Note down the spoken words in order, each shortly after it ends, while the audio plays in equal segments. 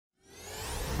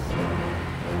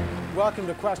Welcome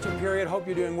to Question Period. Hope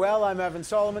you're doing well. I'm Evan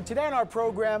Solomon. Today on our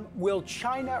program, will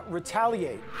China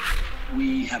retaliate?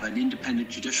 We have an independent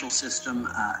judicial system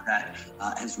that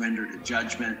has rendered a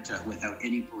judgment without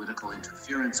any political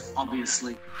interference,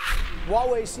 obviously.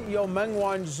 Huawei CEO Meng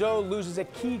Wanzhou loses a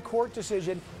key court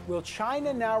decision. Will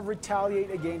China now retaliate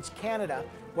against Canada?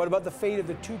 What about the fate of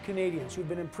the two Canadians who've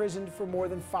been imprisoned for more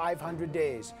than 500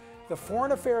 days? The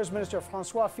Foreign Affairs Minister,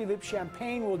 François-Philippe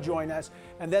Champagne, will join us,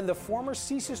 and then the former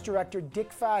CSIS director,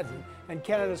 Dick Fadden, and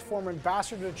Canada's former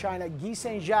ambassador to China, Guy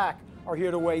Saint-Jacques, are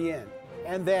here to weigh in.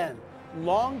 And then,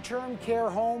 long-term care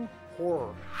home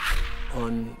horror.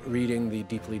 On reading the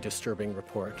deeply disturbing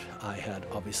report, I had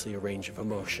obviously a range of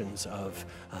emotions of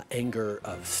anger,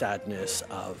 of sadness,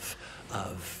 of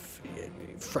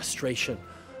frustration,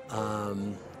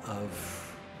 of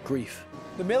grief.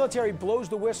 The military blows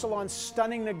the whistle on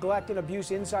stunning neglect and abuse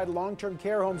inside long-term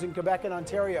care homes in Quebec and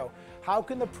Ontario. How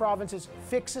can the provinces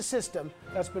fix a system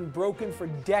that's been broken for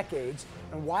decades?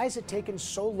 And why has it taken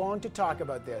so long to talk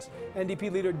about this?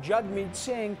 NDP leader Jagmeet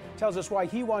Singh tells us why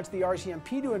he wants the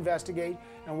RCMP to investigate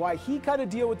and why he cut a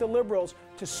deal with the Liberals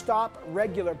to stop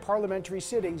regular parliamentary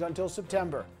sittings until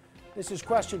September. This is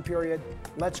Question Period.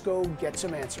 Let's go get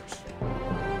some answers.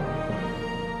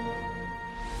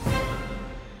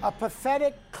 A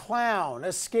pathetic clown,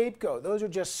 a scapegoat. Those are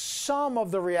just some of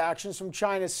the reactions from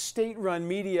China's state-run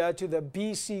media to the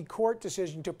BC court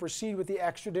decision to proceed with the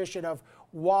extradition of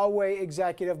Huawei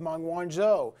executive Meng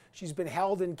Wanzhou. She's been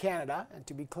held in Canada, and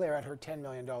to be clear, at her $10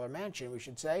 million mansion, we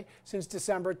should say, since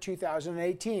December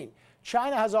 2018.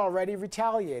 China has already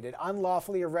retaliated,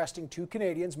 unlawfully arresting two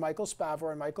Canadians, Michael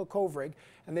Spavor and Michael Kovrig,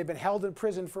 and they've been held in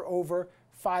prison for over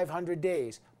 500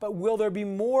 days. But will there be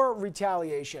more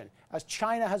retaliation, as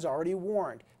China has already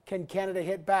warned? Can Canada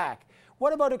hit back?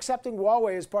 What about accepting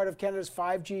Huawei as part of Canada's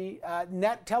 5G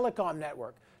net telecom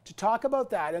network? To talk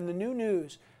about that and the new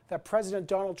news that President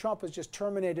Donald Trump has just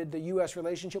terminated the U.S.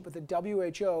 relationship with the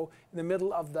WHO in the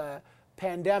middle of the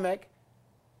pandemic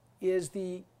is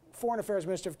the Foreign Affairs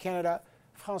Minister of Canada,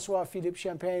 François-Philippe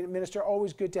Champagne. Minister,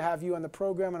 always good to have you on the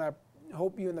program, and I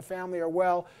hope you and the family are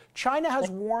well. China has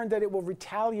warned that it will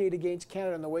retaliate against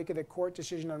Canada in the wake of the court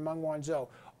decision on Meng Wanzhou.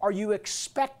 Are you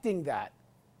expecting that?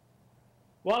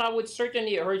 Well, I would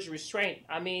certainly urge restraint.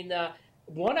 I mean,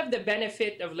 one of the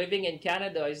benefits of living in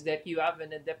Canada is that you have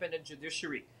an independent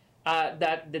judiciary.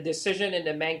 That the decision in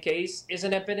the Meng case is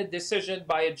an independent decision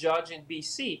by a judge in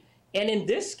BC. And in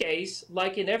this case,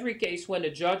 like in every case when a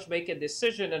judge makes a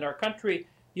decision in our country,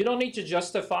 you don't need to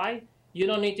justify, you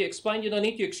don't need to explain, you don't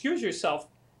need to excuse yourself,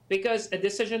 because a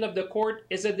decision of the court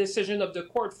is a decision of the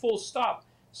court, full stop.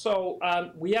 So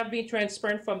we have been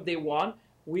transparent from day one.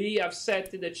 We have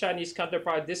said to the Chinese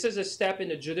counterpart, this is a step in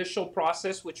the judicial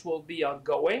process which will be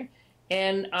ongoing.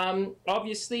 And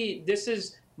obviously, this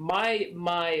is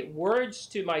my words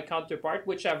to my counterpart,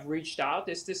 which I've reached out,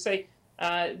 is to say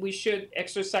we should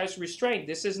exercise restraint.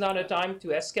 This is not a time to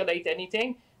escalate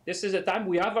anything. This is a time,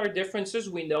 we have our differences,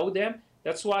 we know them.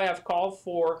 That's why I've called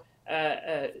for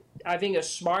having a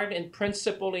smart and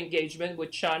principled engagement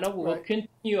with China. We will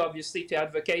continue, obviously, to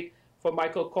advocate for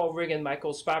Michael Kovrig and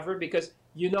Michael Spavor, because,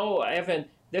 you know, Evan,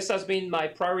 this has been my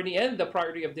priority and the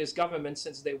priority of this government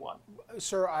since day one.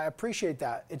 Sir, I appreciate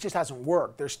that. It just hasn't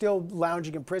worked. They're still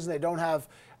lounging in prison. They don't have,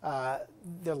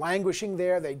 they're languishing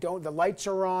there. They don't, the lights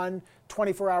are on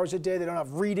 24 hours a day. They don't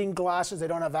have reading glasses. They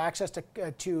don't have access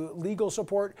to legal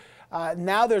support.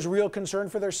 Now there's real concern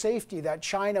for their safety, that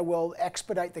China will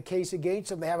expedite the case against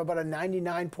them. They have about a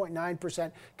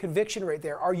 99.9% conviction rate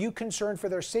there. Are you concerned for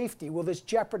their safety? Will this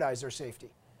jeopardize their safety?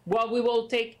 Well, we will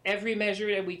take every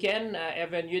measure that we can,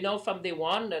 Evan. You know, from day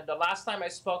one, the last time I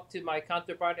spoke to my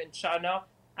counterpart in China,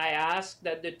 I asked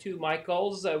that the two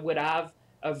Michaels would have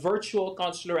a virtual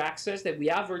consular access, that we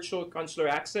have virtual consular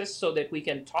access so that we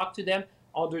can talk to them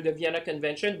under the Vienna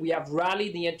Convention. We have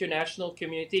rallied the international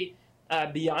community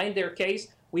behind their case.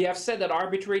 We have said that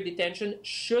arbitrary detention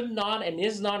should not and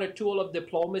is not a tool of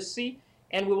diplomacy,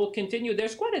 and we will continue.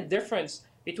 There's quite a difference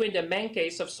between the Meng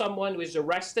case of someone who is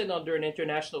arrested under an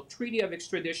international treaty of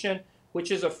extradition, which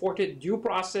is afforded due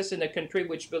process in a country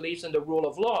which believes in the rule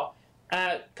of law,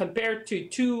 compared to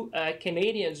two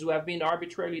Canadians who have been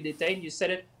arbitrarily detained. You said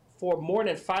it, for more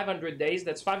than 500 days.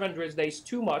 That's 500 days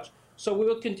too much. So we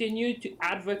will continue to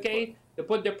advocate, to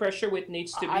put the pressure where it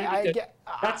needs to be,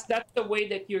 because that's the way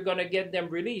that you're going to get them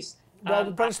released.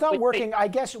 Well, but it's not working. I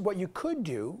guess what you could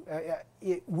do,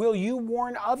 will you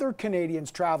warn other Canadians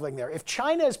traveling there? If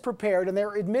China is prepared, and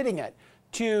they're admitting it,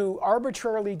 to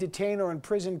arbitrarily detain or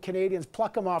imprison Canadians,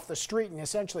 pluck them off the street and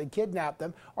essentially kidnap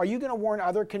them, are you going to warn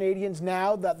other Canadians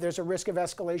now that there's a risk of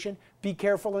escalation? Be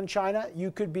careful in China,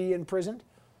 you could be imprisoned?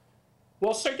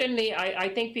 Well, certainly, I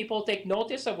think people take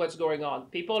notice of what's going on.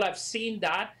 People have seen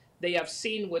that. They have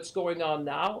seen what's going on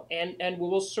now, and we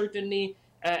will certainly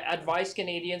advise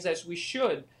Canadians as we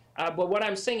should. But what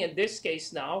I'm saying in this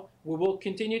case now, we will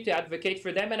continue to advocate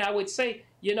for them. And I would say,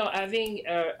 you know, having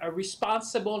a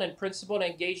responsible and principled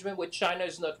engagement with China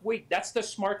is not weak. That's the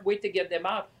smart way to get them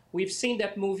out. We've seen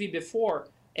that movie before.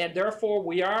 And therefore,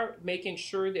 we are making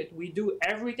sure that we do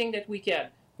everything that we can.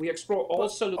 We explore all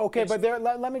solutions. Okay, but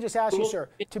let me just ask you, sir,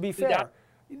 to be fair,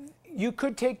 you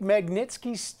could take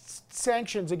Magnitsky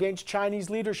sanctions against Chinese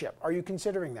leadership. Are you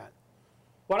considering that?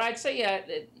 What I'd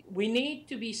say, we need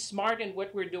to be smart in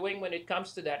what we're doing when it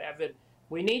comes to that, Evan.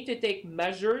 We need to take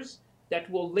measures that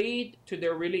will lead to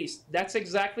their release. That's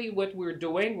exactly what we're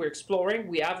doing. We're exploring.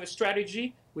 We have a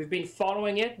strategy. We've been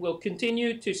following it. We'll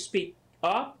continue to speak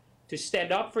up, to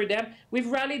stand up for them. We've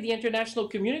rallied the international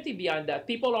community behind that.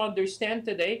 People understand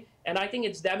today, and I think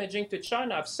it's damaging to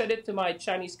China. I've said it to my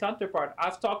Chinese counterpart.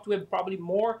 I've talked to him probably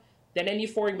more than any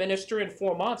foreign minister in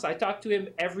 4 months. I talk to him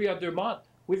every other month.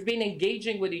 We've been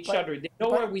engaging with each other. They know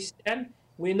where we stand.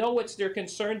 We know what's their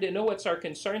concern. They know what's our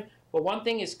concern. But one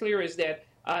thing is clear is that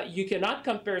you cannot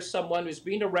compare someone who's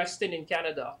been arrested in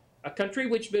Canada, a country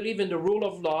which believes in the rule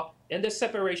of law and the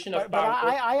separation of power.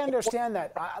 But I understand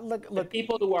that. Look,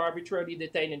 people who are arbitrarily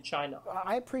detained in China.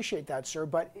 I appreciate that, sir.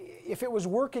 But if it was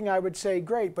working, I would say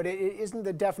great. But it isn't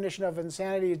the definition of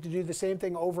insanity to do the same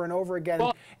thing over and over again.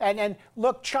 Well, and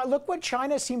look, look what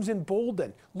China seems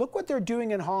emboldened. Look what they're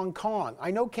doing in Hong Kong.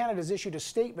 I know Canada's issued a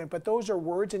statement, but those are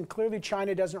words, and clearly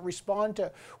China doesn't respond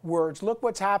to words. Look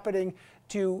what's happening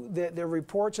to the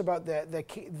reports about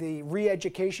the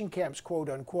re-education camps, quote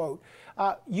unquote.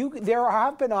 There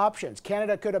have been options.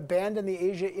 Canada could abandon the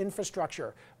Asia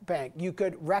Infrastructure Bank. You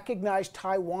could recognize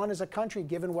Taiwan as a country,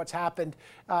 given what's happened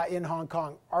in Hong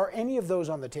Kong. Are any of those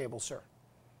on the table, sir?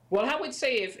 Well, I would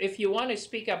say if you want to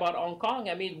speak about Hong Kong,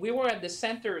 I mean, we were at the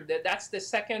center. That's the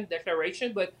second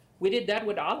declaration, but we did that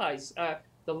with allies.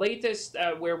 The latest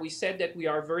where we said that we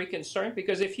are very concerned,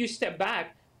 because if you step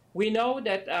back, we know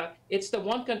that it's the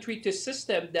one country to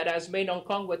system that has made Hong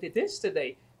Kong what it is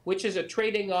today, which is a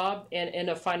trading hub and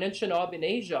a financial hub in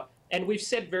Asia. And we've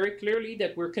said very clearly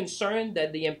that we're concerned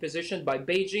that the imposition by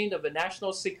Beijing of a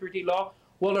national security law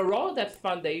will erode that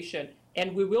foundation.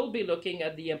 And we will be looking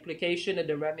at the implication and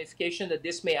the ramification that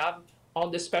this may have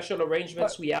on the special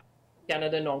arrangements we have with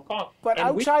Canada and Hong Kong. But and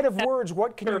outside of words,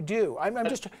 what can you do? I'm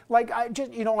just, like,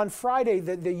 you know, on Friday,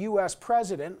 the U.S.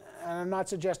 president, and I'm not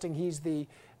suggesting he's the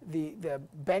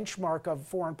benchmark of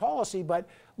foreign policy, but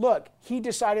look, he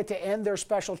decided to end their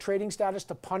special trading status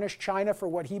to punish China for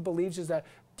what he believes is a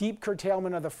deep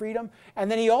curtailment of the freedom. And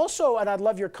then he also, and I'd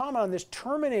love your comment on this,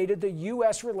 terminated the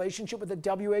U.S. relationship with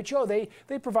the WHO.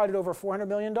 They provided over $400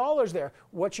 million there.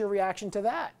 What's your reaction to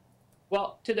that?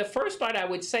 Well, to the first part, I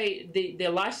would say the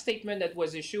last statement that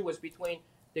was issued was between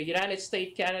the United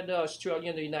States, Canada, Australia,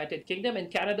 and the United Kingdom, and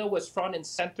Canada was front and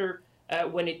center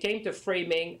when it came to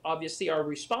framing, obviously, our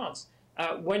response.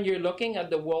 When you're looking at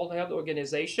the World Health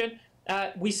Organization,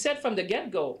 we said from the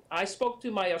get-go, I spoke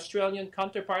to my Australian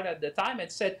counterpart at the time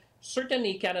and said,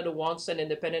 certainly Canada wants an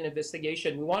independent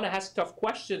investigation. We want to ask tough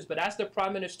questions, but as the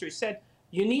Prime Minister said,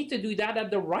 you need to do that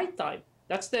at the right time.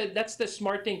 That's the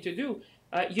smart thing to do.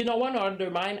 You don't want to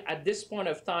undermine, at this point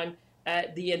of time,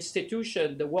 the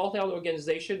institution, the World Health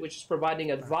Organization, which is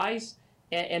providing advice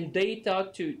and data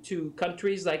to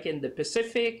countries like in the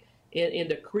Pacific, in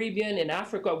the Caribbean, in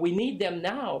Africa. We need them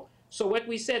now. So what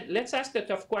we said, let's ask the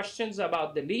tough questions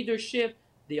about the leadership,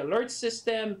 the alert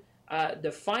system,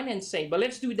 the financing. But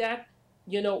let's do that,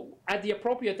 you know, at the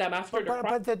appropriate time after the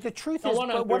crisis. But the truth is,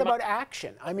 what about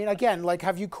action? I mean, again, like,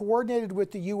 have you coordinated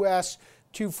with the U.S.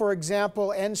 to, for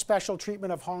example, end special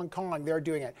treatment of Hong Kong? They're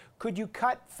doing it. Could you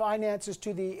cut finances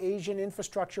to the Asian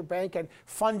Infrastructure Bank and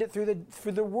fund it through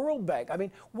the World Bank? I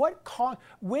mean,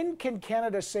 when can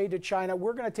Canada say to China,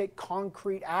 we're going to take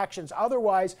concrete actions?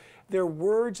 Otherwise, their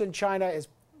words in China is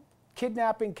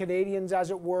kidnapping Canadians, as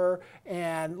it were,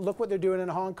 and look what they're doing in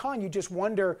Hong Kong. You just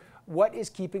wonder what is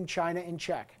keeping China in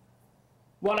check.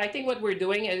 Well, I think what we're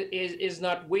doing is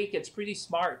not weak. It's pretty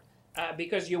smart.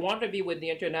 Because you want to be with the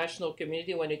international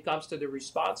community when it comes to the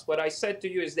response. What I said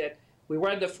to you is that we were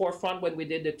at the forefront when we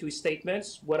did the two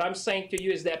statements. What I'm saying to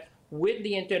you is that with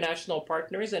the international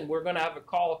partners, and we're going to have a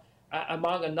call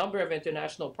among a number of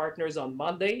international partners on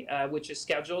Monday, which is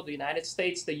scheduled, the United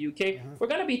States, the UK. We're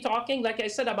going to be talking, like I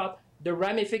said, about the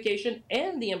ramification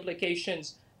and the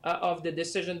implications of the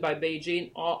decision by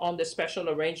Beijing on the special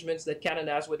arrangements that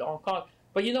Canada has with Hong Kong.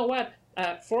 But you know what?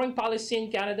 Foreign policy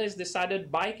in Canada is decided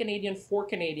by Canadian for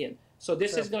Canadian. So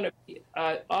this is going to be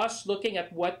us looking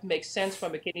at what makes sense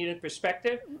from a Canadian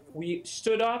perspective. We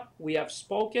stood up, we have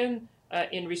spoken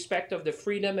in respect of the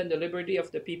freedom and the liberty of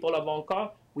the people of Hong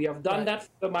Kong. We have done that for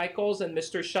the Michaels and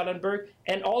Mr. Schellenberg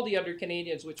and all the other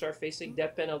Canadians which are facing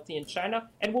death penalty in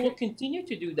China, and we will continue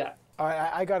to do that. All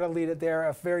right, I got to lead it there,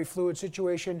 a very fluid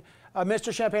situation.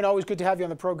 Mr. Champagne, always good to have you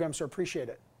on the program, sir. Appreciate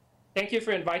it. Thank you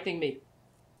for inviting me.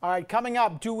 All right, coming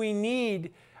up, do we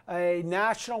need a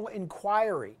national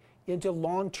inquiry into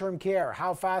long-term care?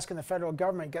 How fast can the federal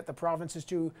government get the provinces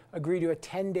to agree to a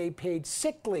 10-day paid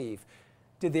sick leave?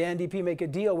 Did the NDP make a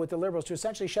deal with the Liberals to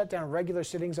essentially shut down regular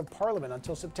sittings of Parliament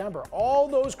until September? All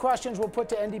those questions we'll put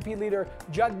to NDP leader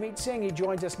Jagmeet Singh. He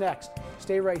joins us next.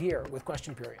 Stay right here with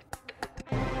Question Period.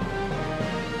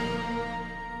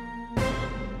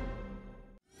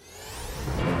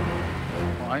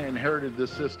 I inherited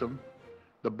this system.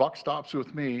 The buck stops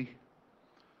with me.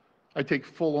 I take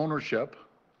full ownership.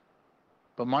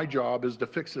 But my job is to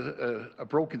fix a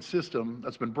broken system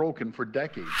that's been broken for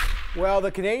decades. Well, the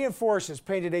Canadian Forces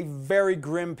painted a very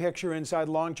grim picture inside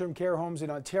long-term care homes in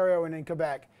Ontario and in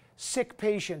Quebec. Sick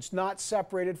patients not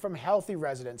separated from healthy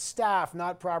residents, staff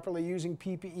not properly using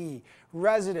PPE,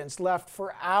 residents left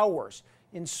for hours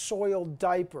in soiled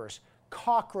diapers,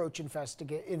 cockroach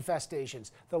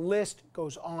infestations. The list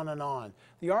goes on and on.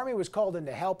 The Army was called in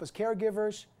to help as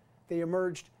caregivers. They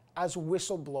emerged as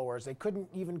whistleblowers. They couldn't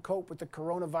even cope with the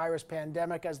coronavirus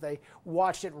pandemic as they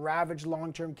watched it ravage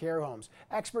long-term care homes.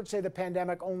 Experts say the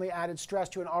pandemic only added stress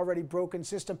to an already broken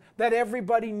system that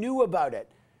everybody knew about it.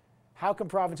 How can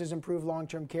provinces improve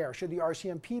long-term care? Should the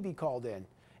RCMP be called in?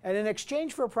 And in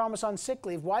exchange for a promise on sick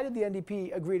leave, why did the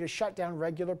NDP agree to shut down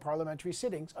regular parliamentary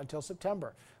sittings until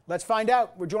September? Let's find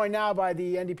out. We're joined now by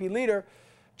the NDP leader,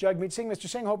 Jagmeet Singh. Mr.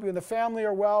 Singh, hope you and the family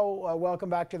are well. Welcome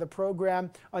back to the program.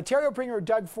 Ontario Premier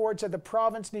Doug Ford said the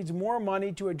province needs more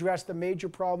money to address the major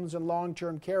problems in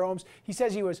long-term care homes. He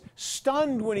says he was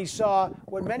stunned when he saw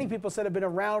what many people said have been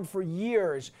around for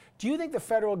years. Do you think the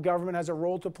federal government has a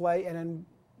role to play, and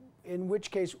in which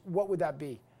case, what would that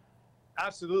be?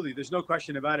 Absolutely. There's no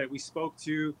question about it.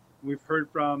 We've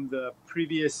heard from the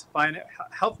previous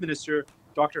health minister,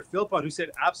 Dr. Philpott, who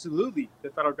said absolutely the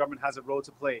federal government has a role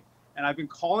to play. And I've been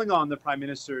calling on the Prime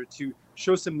Minister to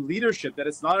show some leadership, that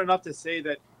it's not enough to say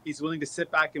that he's willing to sit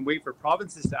back and wait for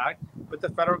provinces to act, but the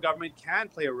federal government can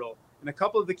play a role. And a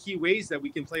couple of the key ways that we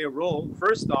can play a role,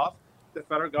 first off, the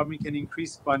federal government can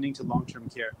increase funding to long-term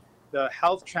care. The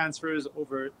health transfers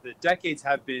over the decades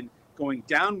have been going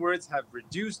downwards, have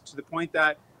reduced to the point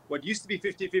that what used to be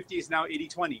 50-50 is now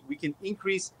 80-20. We can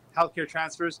increase healthcare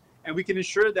transfers, and we can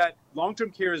ensure that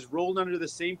long-term care is rolled under the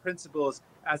same principles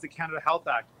as the Canada Health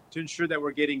Act, to ensure that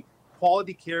we're getting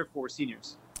quality care for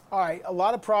seniors. All right, a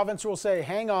lot of provinces will say,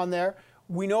 hang on there.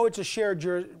 We know it's a shared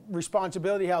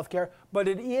responsibility, healthcare, but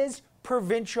it is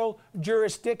provincial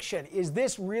jurisdiction. Is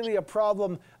this really a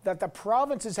problem that the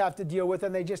provinces have to deal with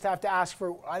and they just have to ask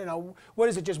for, I don't know, what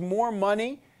is it, just more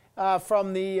money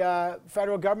from the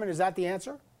federal government? Is that the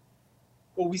answer?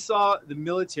 Well, we saw the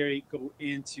military go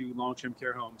into long-term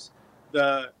care homes.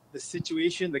 The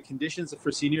situation, the conditions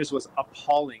for seniors was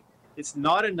appalling. It's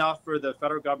not enough for the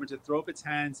federal government to throw up its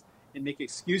hands and make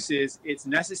excuses. It's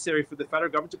necessary for the federal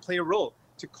government to play a role,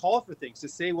 to call for things, to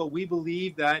say, well, we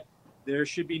believe that there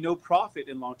should be no profit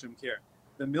in long-term care.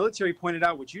 The military pointed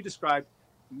out what you described.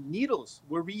 Needles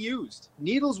were reused.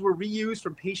 Needles were reused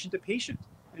from patient to patient.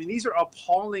 I mean, these are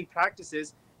appalling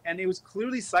practices, and it was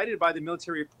clearly cited by the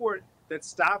military report that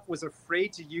staff was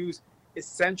afraid to use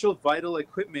essential vital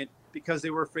equipment because they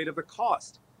were afraid of the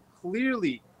cost.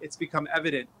 Clearly, it's become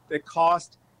evident that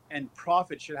cost and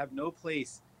profit should have no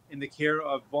place in the care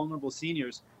of vulnerable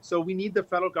seniors. So we need the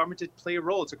federal government to play a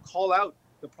role, to call out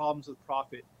the problems with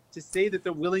profit, to say that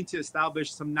they're willing to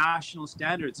establish some national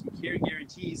standards, some care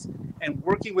guarantees, and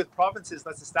working with provinces,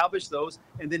 let's establish those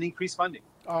and then increase funding.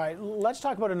 All right, let's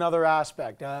talk about another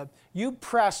aspect. You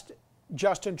pressed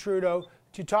Justin Trudeau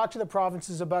to talk to the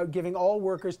provinces about giving all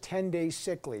workers 10 days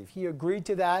sick leave. He agreed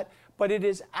to that, but it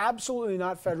is absolutely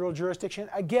not federal jurisdiction.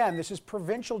 Again, this is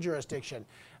provincial jurisdiction.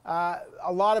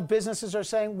 A lot of businesses are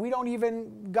saying, we don't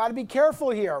even got to be careful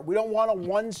here. We don't want a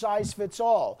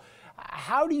one-size-fits-all.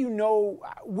 How do you know,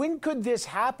 when could this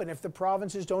happen if the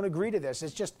provinces don't agree to this?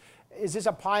 It's just, is this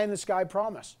a pie-in-the-sky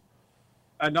promise?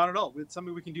 Not at all. It's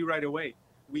something we can do right away.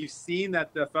 We've seen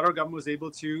that the federal government was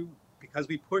able to, because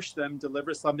we pushed them,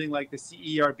 deliver something like the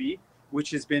CERB, which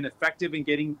has been effective in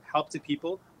getting help to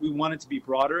people. We want it to be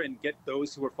broader and get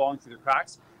those who are falling through the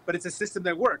cracks, but it's a system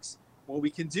that works. What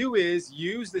we can do is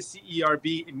use the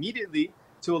CERB immediately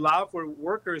to allow for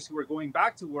workers who are going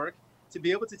back to work to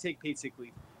be able to take paid sick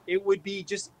leave. it would be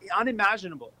just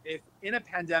unimaginable if in a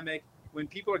pandemic, when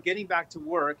people are getting back to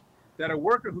work, that a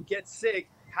worker who gets sick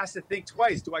has to think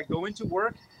twice. Do I go into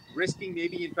work, risking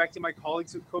maybe infecting my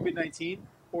colleagues with COVID-19,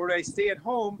 or do I stay at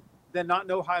home, then not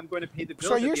know how I'm going to pay the bills?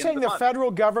 So you're saying the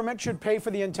federal government should pay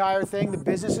for the entire thing? The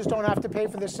businesses don't have to pay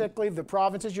for the sick leave, the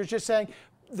provinces? You're just saying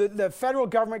the federal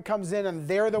government comes in and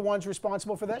they're the ones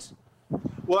responsible for this?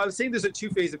 Well, I was saying there's a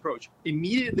two-phase approach.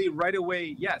 Immediately, right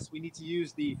away, yes, we need to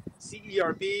use the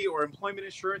CERB or employment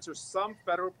insurance or some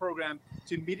federal program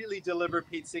to immediately deliver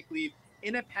paid sick leave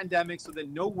in a pandemic so that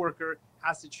no worker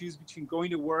has to choose between going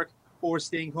to work or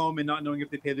staying home and not knowing if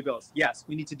they pay the bills. Yes,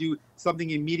 we need to do something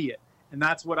immediate. And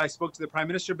that's what I spoke to the Prime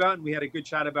Minister about, and we had a good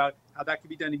chat about how that could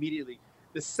be done immediately.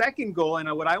 The second goal,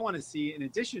 and what I want to see in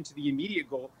addition to the immediate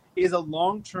goal, is a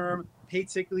long-term paid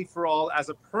sick leave for all as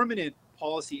a permanent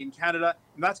policy in Canada.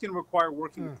 And that's going to require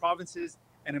working with provinces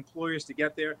and employers to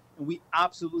get there. And we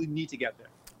absolutely need to get there.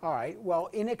 All right. Well,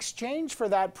 in exchange for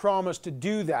that promise to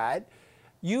do that,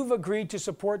 you've agreed to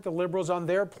support the Liberals on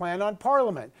their plan on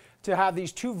Parliament to have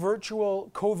these 2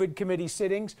 virtual COVID committee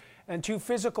sittings and 2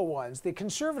 physical ones. The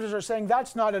Conservatives are saying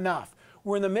that's not enough.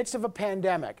 We're in the midst of a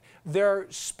pandemic. They're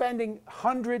spending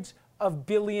hundreds of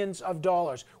billions of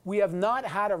dollars. We have not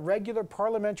had a regular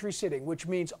parliamentary sitting, which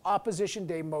means opposition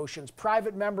day motions,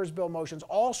 private members' bill motions,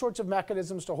 all sorts of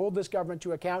mechanisms to hold this government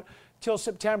to account till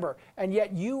September. And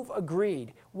yet you've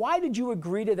agreed. Why did you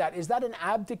agree to that? Is that an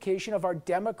abdication of our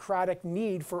democratic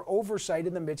need for oversight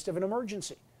in the midst of an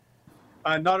emergency?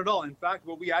 Not at all. In fact,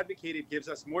 what we advocated gives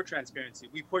us more transparency.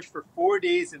 We pushed for 4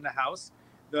 days in the House.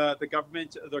 The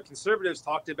government, the Conservatives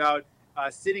talked about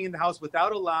sitting in the House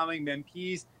without allowing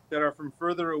MPs that are from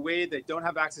further away, that don't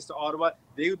have access to Ottawa,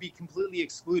 they would be completely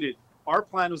excluded. Our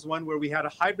plan was one where we had a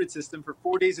hybrid system for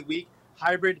 4 days a week,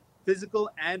 hybrid, physical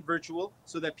and virtual,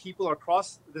 so that people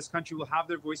across this country will have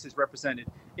their voices represented.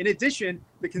 In addition,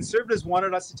 the Conservatives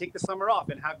wanted us to take the summer off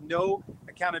and have no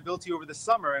accountability over the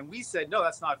summer. And we said, no,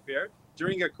 that's not fair.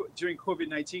 During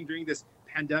COVID-19, during this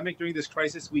pandemic, during this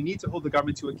crisis, we need to hold the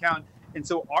government to account. And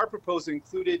so our proposal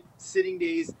included sitting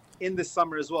days in the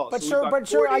summer as well. But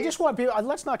sir, I just want people,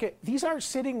 let's not get, these aren't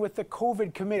sitting with the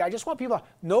COVID committee. I just want people,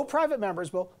 no private members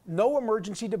bill, no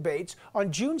emergency debates.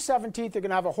 On June 17th, they're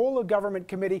going to have a whole of government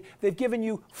committee. They've given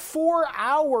you 4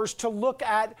 hours to look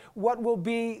at what will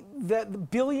be the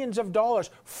billions of dollars.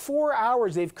 4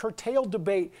 hours, they've curtailed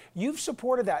debate. You've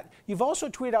supported that. You've also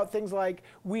tweeted out things like,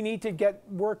 we need to get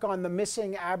work on the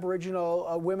missing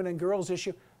Aboriginal women and girls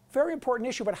issue. Very important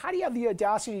issue, but how do you have the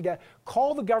audacity to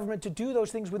call the government to do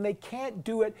those things when they can't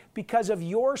do it because of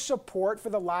your support for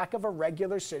the lack of a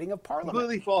regular sitting of Parliament?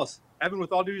 Completely false. Evan,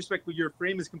 with all due respect, your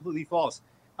frame is completely false.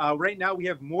 Right now, we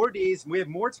have more days, we have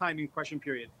more time in question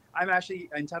period. I'm actually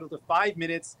entitled to 5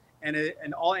 minutes,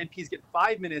 and all MPs get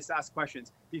 5 minutes to ask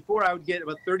questions. Before, I would get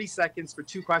about 30 seconds for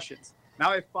 2 questions.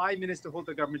 Now I have 5 minutes to hold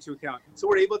the government to account. So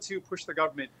we're able to push the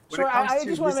government. When it comes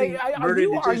to missing murdered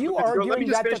Indigenous are you arguing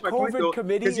that the COVID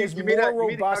committee is more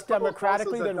robust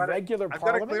democratically than regular Parliament?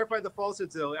 I've got to clarify the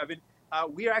falsehoods, though, Evan.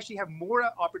 We actually have more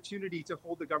opportunity to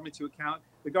hold the government to account.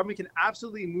 The government can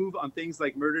absolutely move on things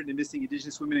like murdered and missing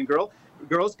Indigenous women and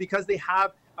girls because they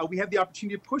have. We have the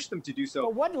opportunity to push them to do so.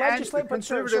 But what legislation?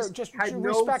 Conservatives just had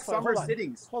no summer hold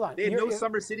sittings. Hold on. They had no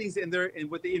summer sittings in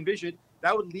what they envisioned.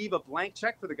 That would leave a blank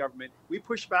check for the government. We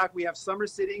push back. We have summer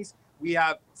sittings. We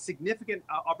have significant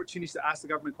opportunities to ask the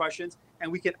government questions,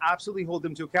 and we can absolutely hold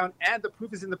them to account. And the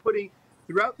proof is in the pudding.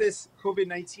 Throughout this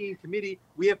COVID-19 committee,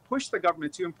 we have pushed the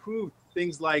government to improve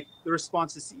things like the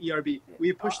response to CERB. We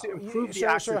have pushed to improve the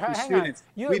access to students.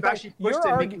 We've actually pushed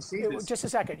to make changes. Just a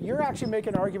second. You're actually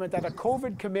making an argument that a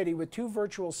COVID committee with 2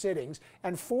 virtual sittings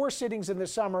and 4 sittings in the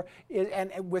summer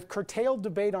and with curtailed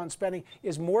debate on spending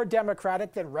is more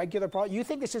democratic than regular Parliament. You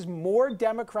think this is more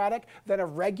democratic than a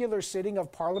regular sitting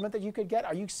of Parliament that you could get?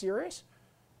 Are you serious?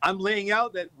 I'm laying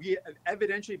out that we, on an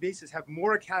evidentiary basis, have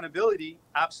more accountability,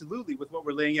 absolutely, with what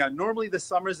we're laying out. Normally, the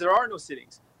summers, there are no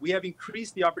sittings. We have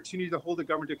increased the opportunity to hold the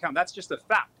government to account. That's just a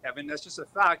fact, Evan. That's just a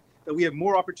fact that we have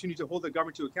more opportunity to hold the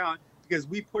government to account because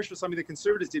we pushed for something the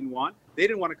Conservatives didn't want. They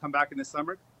didn't want to come back in the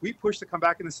summer. We pushed to come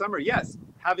back in the summer. Yes,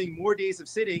 having more days of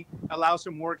sitting allows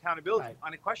for more accountability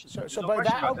on a question.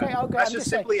 That's just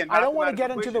simply a mathematical I don't want to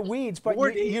get into the weeds, but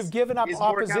you've given up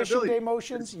opposition day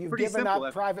motions. You've given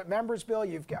up private members bill.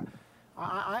 You've got.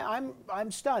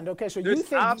 I'm stunned. Okay, so you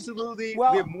think absolutely we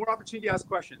have more opportunity to ask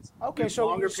questions. Okay,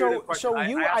 so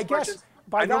you I guess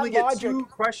by that only logic, get 2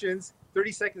 questions,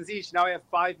 30 seconds each. Now I have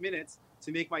 5 minutes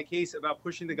to make my case about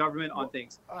pushing the government on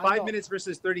things. 5 minutes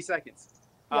versus 30 seconds.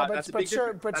 Yeah, that's a big sir,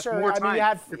 difference. but That's sir, more I mean, time you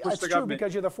have, to push it's the true government.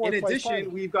 because you're the fourth In place party.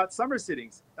 addition, we've got summer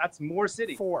sittings. That's more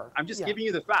sitting. I'm just giving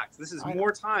you the facts. This is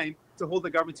more time to hold the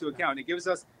government to account. It gives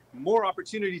us more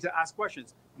opportunity to ask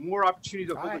questions, more opportunity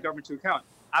to hold the government to account.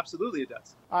 Absolutely, it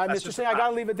does. Mr. Singh, I got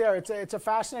to leave it there. It's a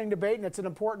fascinating debate, and it's an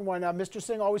important one. Mr.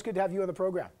 Singh, always good to have you on the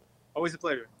program. Always a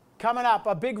pleasure. Coming up,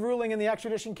 a big ruling in the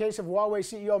extradition case of Huawei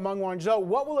CEO Meng Wanzhou.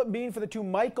 What will it mean for the two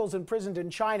Michaels imprisoned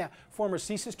in China? Former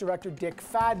CSIS director Dick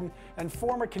Fadden and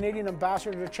former Canadian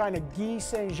ambassador to China Guy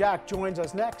Saint-Jacques joins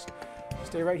us next.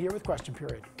 Stay right here with Question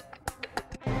Period.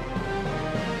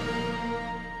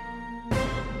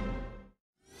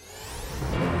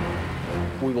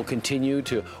 We will continue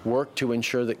to work to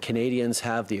ensure that Canadians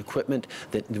have the equipment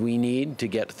that we need to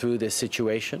get through this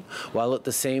situation, while at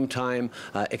the same time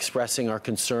expressing our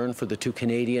concern for the two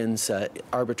Canadians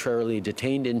arbitrarily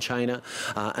detained in China,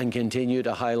 and continue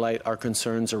to highlight our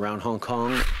concerns around Hong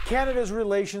Kong. Canada's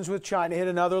relations with China hit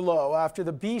another low after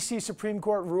the BC Supreme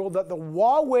Court ruled that the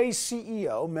Huawei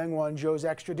CEO, Meng Wanzhou's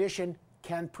extradition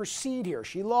can proceed here.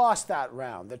 She lost that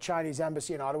round. The Chinese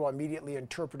embassy in Ottawa immediately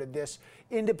interpreted this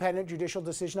independent judicial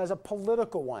decision as a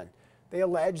political one. They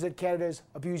allege that Canada is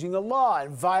abusing the law and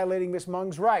violating Ms.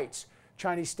 Meng's rights.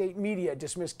 Chinese state media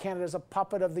dismissed Canada as a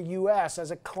puppet of the U.S.,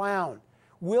 as a clown.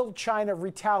 Will China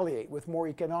retaliate with more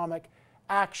economic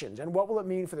actions? And what will it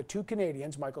mean for the two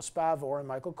Canadians, Michael Spavor and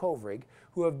Michael Kovrig,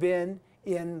 who have been,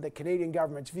 in the Canadian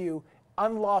government's view,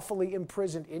 unlawfully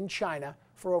imprisoned in China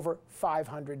for over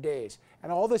 500 days.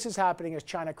 And all this is happening as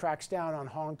China cracks down on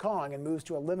Hong Kong and moves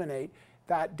to eliminate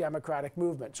that democratic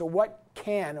movement. So what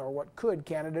can or what could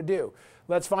Canada do?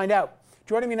 Let's find out.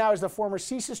 Joining me now is the former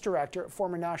CSIS director,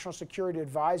 former national security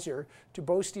advisor to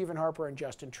both Stephen Harper and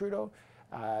Justin Trudeau,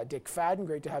 Dick Fadden,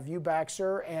 great to have you back,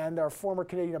 sir, and our former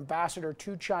Canadian ambassador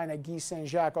to China, Guy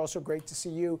Saint-Jacques, also great to see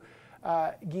you.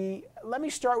 Guy, let me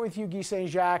start with you, Guy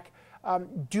Saint-Jacques.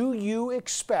 Do you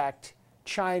expect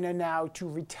China now to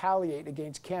retaliate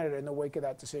against Canada in the wake of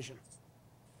that decision?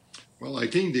 Well, I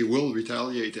think they will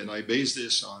retaliate, and I base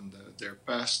this on their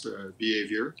past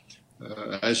behavior.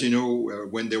 As you know,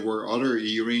 when there were other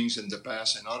hearings in the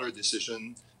past and other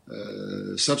decisions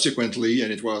subsequently,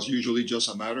 and it was usually just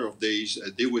a matter of days,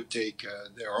 they would take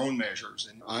their own measures.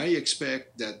 And I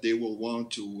expect that they will want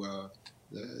to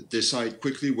decide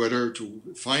quickly whether to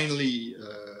finally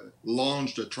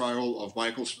launch the trial of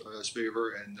Michael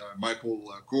Spavor and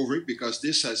Michael Kovrig, because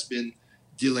this has been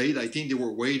delayed. I think they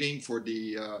were waiting for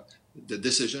the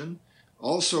decision.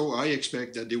 Also, I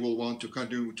expect that they will want to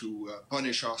continue to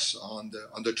punish us on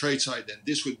the trade side, and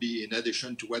this would be in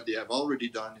addition to what they have already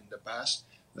done in the past.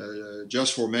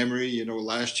 Just for memory, you know,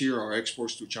 last year our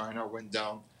exports to China went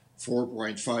down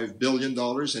 $4.5 billion,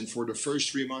 and for the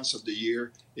first 3 months of the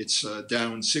year, it's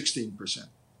down 16%.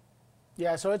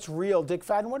 Yeah, so it's real. Dick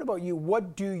Fadden, what about you?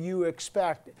 What do you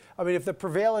expect? I mean, if the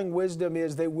prevailing wisdom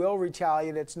is they will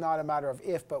retaliate, it's not a matter of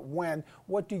if, but when,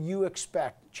 what do you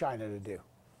expect China to do?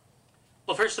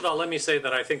 Well, first of all, let me say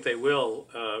that I think they will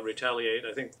retaliate.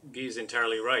 I think Guy's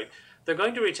entirely right. They're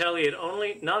going to retaliate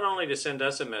not only to send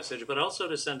us a message, but also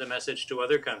to send a message to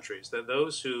other countries that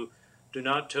those who do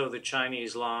not toe the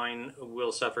Chinese line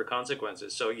will suffer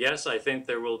consequences. So yes, I think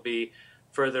there will be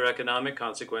further economic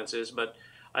consequences, but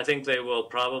I think they will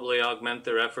probably augment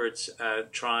their efforts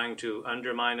at trying to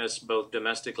undermine us both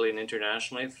domestically and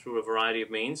internationally through a variety of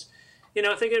means. You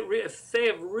know, if they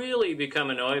have really become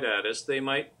annoyed at us, they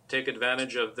might take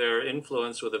advantage of their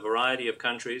influence with a variety of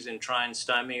countries and try and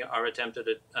stymie our attempt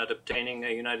at obtaining a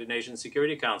United Nations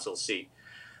Security Council seat.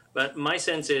 But my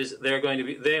sense is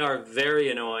they are very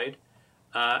annoyed.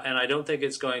 And I don't think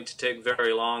it's going to take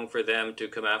very long for them to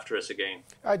come after us again.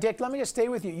 Dick, let me just stay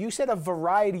with you. You said a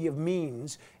variety of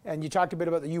means, and you talked a bit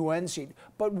about the UN seat.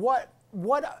 But what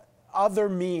other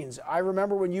means? I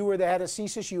remember when you were the head of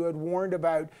CSIS, you had warned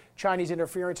about Chinese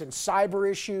interference in cyber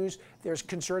issues. There's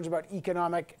concerns about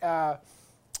economic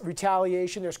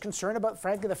retaliation. There's concern about,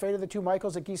 frankly, the fate of the two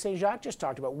Michaels that Guy Saint-Jacques just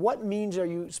talked about. What means are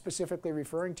you specifically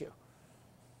referring to?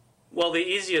 Well, the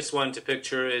easiest one to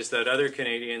picture is that other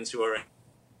Canadians who are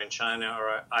in China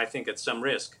are, I think, at some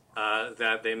risk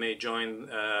that they may join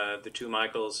the two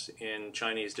Michaels in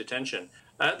Chinese detention.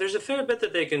 There's a fair bit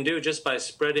that they can do just by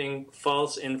spreading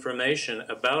false information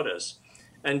about us.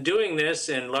 And doing this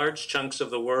in large chunks of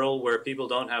the world where people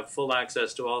don't have full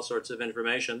access to all sorts of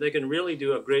information, they can really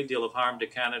do a great deal of harm to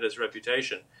Canada's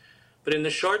reputation. But in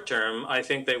the short term, I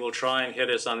think they will try and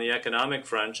hit us on the economic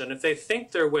front. And if they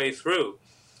think their way through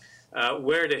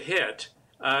where to hit,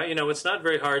 you know, it's not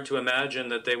very hard to imagine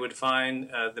that they would find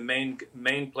the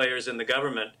main players in the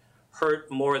government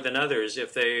hurt more than others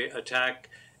if they attack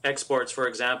exports, for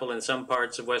example, in some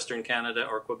parts of Western Canada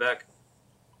or Quebec.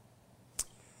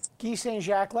 Guy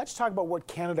Saint-Jacques, let's talk about what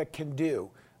Canada can do.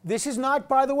 This is not,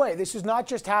 by the way, this is not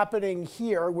just happening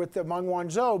here with the Meng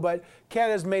Wanzhou, but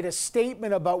Canada's made a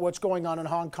statement about what's going on in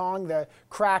Hong Kong, the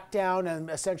crackdown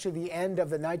and essentially the end of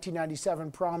the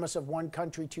 1997 promise of one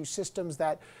country, two systems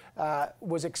that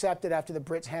was accepted after the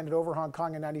Brits handed over Hong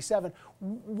Kong in 97.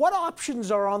 What options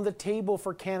are on the table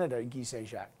for Canada, Guy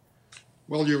Saint-Jacques?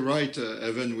 Well, you're right,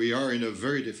 Evan. We are in a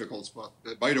very difficult spot.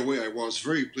 By the way, I was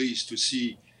very pleased to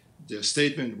see the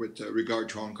statement with regard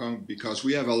to Hong Kong, because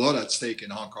we have a lot at stake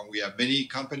in Hong Kong. We have many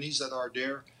companies that are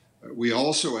there. We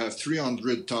also have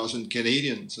 300,000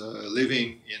 Canadians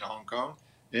living in Hong Kong,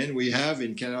 and we have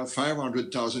in Canada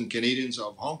 500,000 Canadians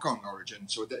of Hong Kong origin.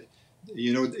 So that,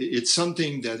 you know, it's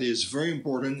something that is very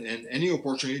important, and any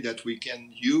opportunity that we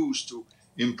can use to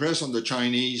impress on the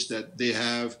Chinese that they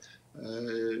have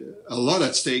a lot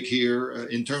at stake here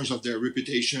in terms of their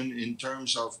reputation, in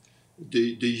terms of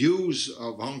the use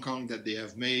of Hong Kong that they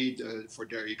have made for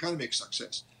their economic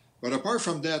success. But apart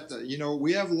from that, you know,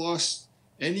 we have lost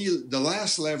the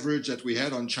last leverage that we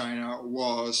had on China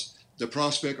was the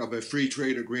prospect of a free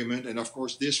trade agreement. And of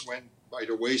course, this went by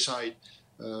the wayside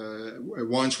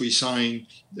once we signed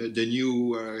the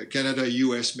new Canada,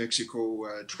 US,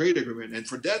 Mexico trade agreement. And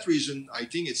for that reason, I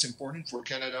think it's important for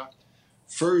Canada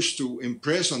first to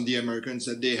impress on the Americans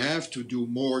that they have to do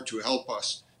more to help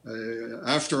us.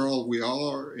 After all, we all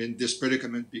are in this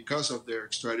predicament because of their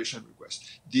extradition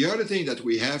request. The other thing that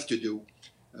we have to do,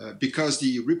 because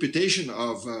the reputation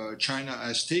of China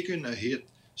has taken a hit,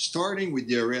 starting with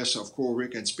the arrest of Kuo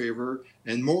Rick and Spavor,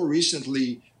 and more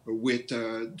recently with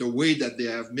the way that they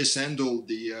have mishandled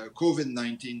the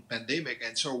COVID-19 pandemic.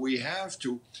 And so we have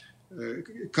to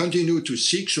continue to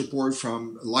seek support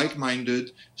from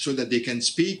like-minded so that they can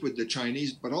speak with the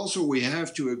Chinese, but also we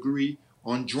have to agree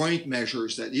on joint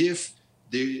measures that if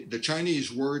the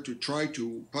Chinese were to try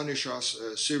to punish us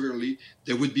severely,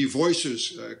 there would be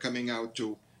voices coming out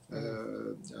to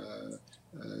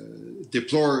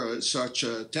deplore such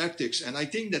tactics. And I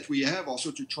think that we have also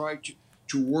to try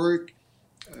to work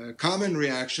common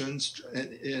reactions.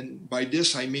 And by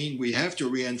this, I mean we have to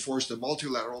reinforce the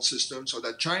multilateral system so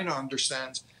that China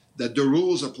understands that the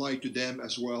rules apply to them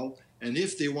as well. And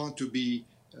if they want to be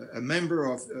a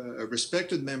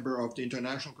respected member of the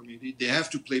international community, they have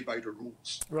to play by the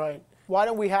rules. Right. Why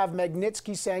don't we have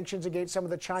Magnitsky sanctions against some of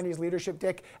the Chinese leadership,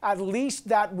 Dick? At least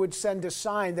that would send a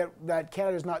sign that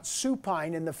Canada is not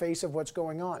supine in the face of what's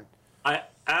going on. I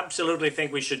absolutely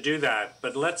think we should do that.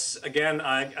 But let's, again,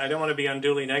 I don't want to be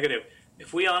unduly negative.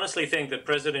 If we honestly think that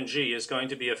President Xi is going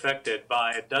to be affected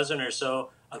by a dozen or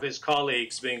so of his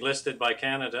colleagues being listed by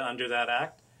Canada under that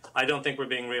act, I don't think we're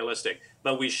being realistic.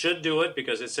 But we should do it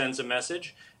because it sends a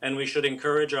message, and we should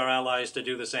encourage our allies to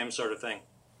do the same sort of thing.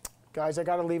 Guys, I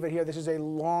got to leave it here. This is a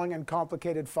long and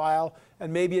complicated file,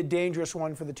 and maybe a dangerous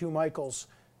one for the two Michaels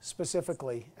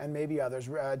specifically, and maybe others.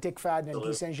 Dick Fadden and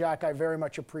Guy Saint-Jacques, I very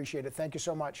much appreciate it. Thank you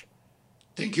so much.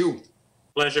 Thank you.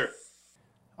 Pleasure.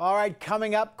 All right,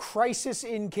 coming up, crisis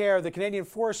in care. The Canadian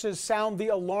Forces sound the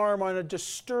alarm on a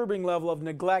disturbing level of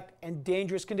neglect and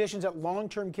dangerous conditions at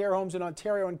long-term care homes in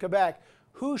Ontario and Quebec.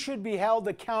 Who should be held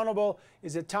accountable?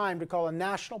 Is it time to call a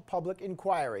national public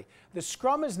inquiry? The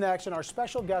Scrum is next, and our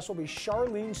special guest will be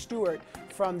Charlene Stewart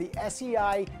from the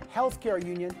SEI Healthcare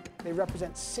Union. They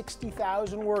represent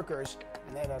 60,000 workers,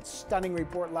 and they had a stunning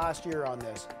report last year on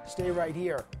this. Stay right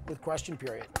here with Question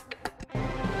Period.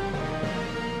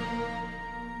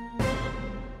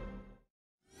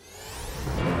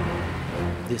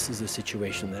 This is a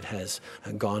situation that has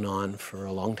gone on for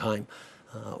a long time.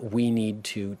 We need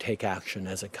to take action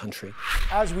as a country.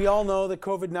 As we all know, the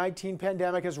COVID-19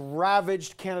 pandemic has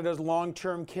ravaged Canada's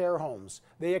long-term care homes.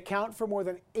 They account for more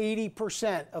than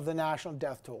 80% of the national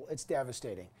death toll. It's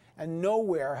devastating. And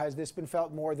nowhere has this been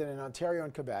felt more than in Ontario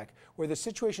and Quebec, where the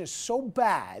situation is so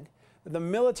bad that the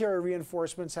military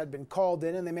reinforcements had been called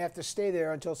in and they may have to stay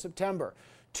there until September.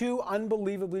 Two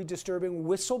unbelievably disturbing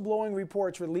whistleblowing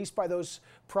reports released by those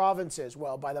provinces,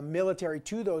 well, by the military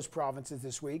to those provinces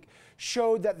this week,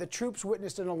 showed that the troops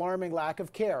witnessed an alarming lack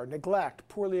of care, neglect,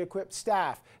 poorly equipped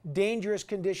staff, dangerous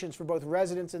conditions for both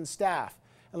residents and staff.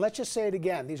 And let's just say it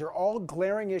again, these are all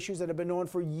glaring issues that have been known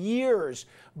for years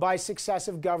by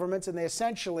successive governments, and they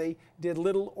essentially did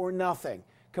little or nothing.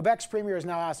 Quebec's premier has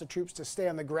now asked the troops to stay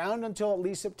on the ground until at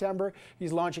least September.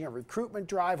 He's launching a recruitment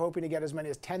drive, hoping to get as many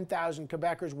as 10,000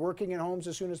 Quebecers working in homes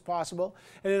as soon as possible.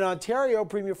 And in Ontario,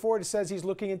 Premier Ford says he's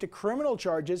looking into criminal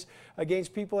charges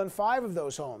against people in 5 of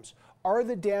those homes. Are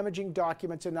the damaging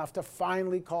documents enough to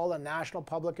finally call a national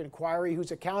public inquiry?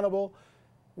 Who's accountable?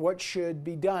 What should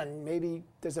be done? Maybe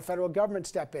does the federal government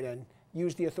step in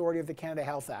use the authority of the Canada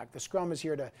Health Act? The Scrum is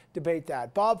here to debate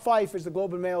that. Bob Fife is the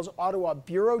Globe and Mail's Ottawa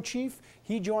Bureau Chief.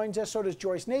 He joins us. So does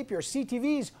Joyce Napier,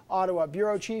 CTV's Ottawa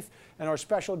Bureau Chief. And our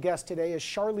special guest today is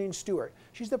Charlene Stewart.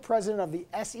 She's the president of the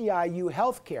SEIU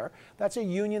Healthcare. That's a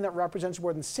union that represents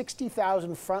more than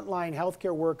 60,000 frontline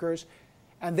healthcare workers.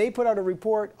 And they put out a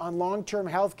report on long-term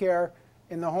healthcare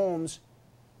in the homes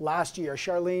last year.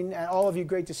 Charlene, and all of you,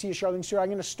 great to see you. Charlene Stewart, I'm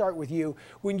going to start with you.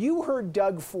 When you heard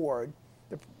Doug Ford,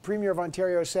 the Premier of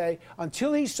Ontario, say,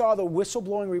 until he saw the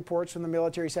whistleblowing reports from the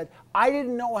military, he said, I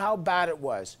didn't know how bad it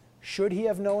was. Should he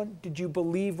have known? Did you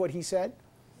believe what he said?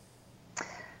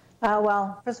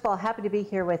 Well, first of all, happy to be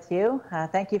here with you.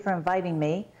 Thank you for inviting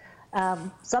me.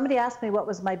 Somebody asked me what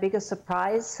was my biggest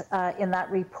surprise in that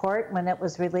report when it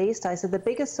was released. I said the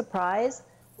biggest surprise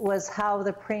was how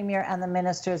the Premier and the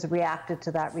ministers reacted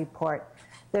to that report.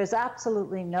 There's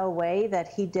absolutely no way that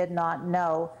he did not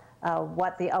know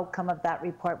what the outcome of that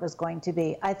report was going to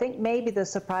be. I think maybe the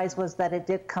surprise was that it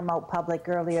did come out public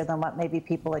earlier than what maybe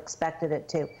people expected it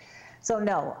to. So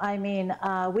no, I mean,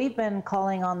 we've been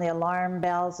calling on the alarm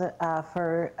bells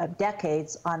for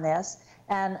decades on this.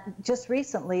 And just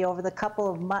recently, over the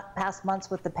couple of past months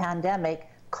with the pandemic,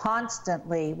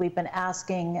 constantly we've been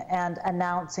asking and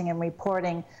announcing and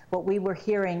reporting what we were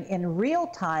hearing in real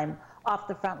time off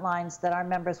the front lines that our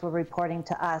members were reporting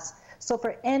to us. So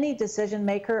for any decision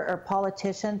maker or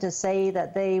politician to say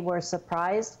that they were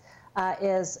surprised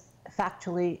is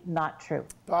factually not true.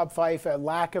 Bob Fife, a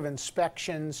lack of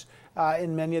inspections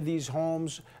in many of these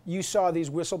homes. You saw these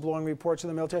whistleblowing reports in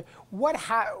the military. What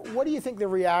do you think the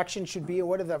reaction should be?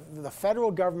 What do the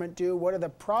federal government do? What do the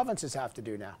provinces have to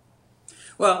do now?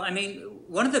 Well, I mean,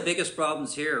 one of the biggest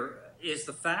problems here is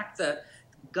the fact that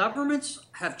governments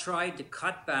have tried to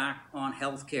cut back on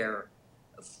health care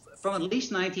from at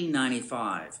least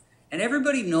 1995. And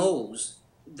everybody knows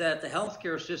that the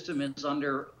healthcare system is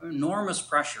under enormous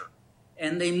pressure.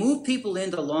 And they move people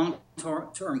into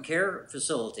long-term care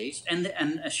facilities. And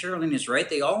Charlene is right,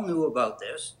 they all knew about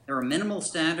this. There are minimal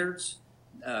standards.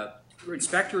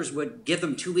 Inspectors would give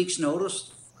them 2 weeks'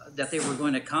 notice that they were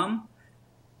going to come.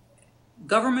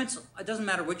 Governments, it doesn't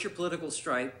matter what your political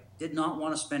stripe, did not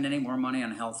want to spend any more money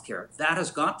on health care. That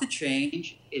has got to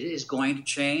change. It is going to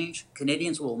change.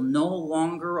 Canadians will no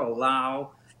longer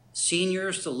allow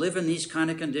seniors to live in these kind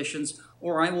of conditions,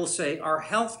 or I will say our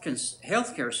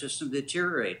healthcare system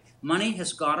deteriorate. Money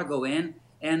has got to go in,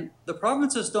 and the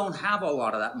provinces don't have a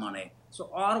lot of that money.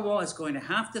 So Ottawa is going to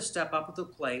have to step up to the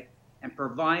plate and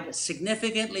provide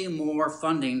significantly more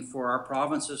funding for our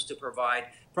provinces to provide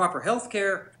proper health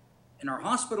care in our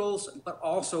hospitals, but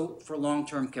also for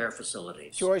long-term care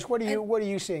facilities. Joyce, what are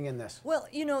you seeing in this? Well,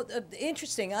 you know,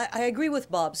 interesting. I agree with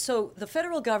Bob. So the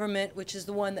federal government, which is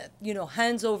the one that, you know,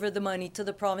 hands over the money to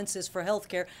the provinces for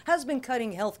healthcare, has been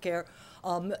cutting healthcare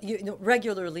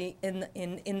regularly in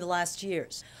the last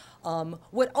years.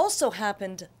 What also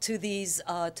happened to these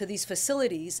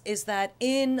facilities is that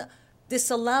in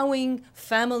disallowing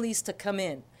families to come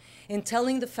in, in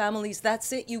telling the families,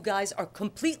 that's it, you guys are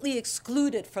completely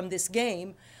excluded from this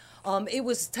game, it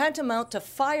was tantamount to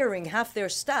firing half their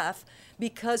staff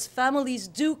because families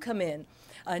do come in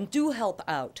and do help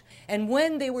out. And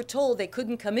when they were told they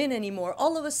couldn't come in anymore,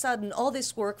 all of a sudden, all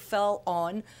this work fell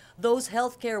on those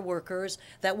healthcare workers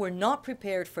that were not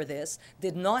prepared for this,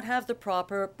 did not have the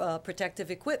proper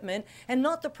protective equipment, and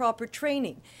not the proper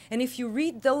training. And if you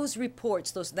read those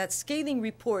reports, that scathing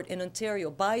report in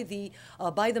Ontario by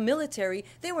the military,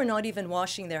 they were not even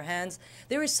washing their hands.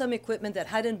 There is some equipment that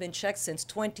hadn't been checked since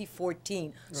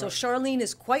 2014. Right. So Charlene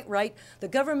is quite right. The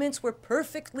governments were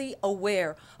perfectly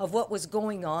aware of what was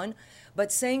going on, but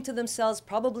saying to themselves,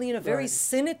 probably in a very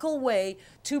cynical way,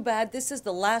 too bad, this is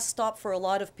the last stop for a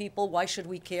lot of people. Why should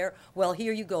we care? Well,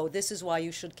 here you go. This is why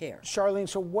you should care. Charlene,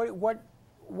 so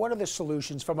what are the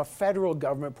solutions from a federal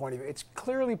government point of view? It's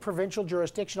clearly provincial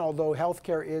jurisdiction, although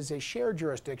healthcare is a shared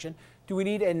jurisdiction. Do we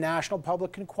need a national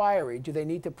public inquiry? Do they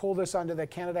need to pull this under the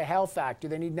Canada Health Act? Do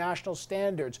they need national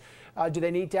standards? Do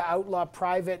they need to outlaw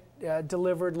private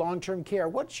delivered long-term care?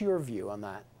 What's your view on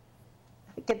that?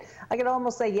 I could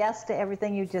almost say yes to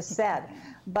everything you just said,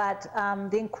 but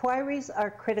the inquiries are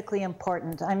critically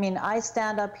important. I mean, I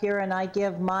stand up here and I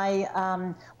give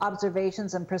my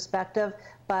observations and perspective,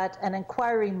 but an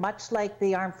inquiry, much like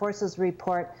the Armed Forces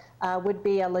report, would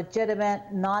be a legitimate,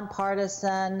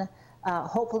 nonpartisan,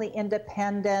 hopefully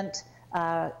independent,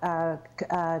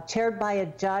 chaired by a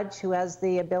judge who has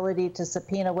the ability to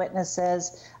subpoena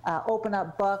witnesses, open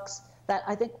up books, that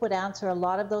I think would answer a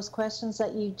lot of those questions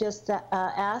that you just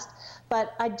asked.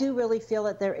 But I do really feel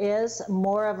that there is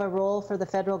more of a role for the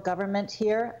federal government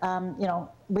here.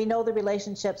 We know the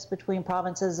relationships between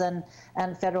provinces and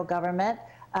federal government.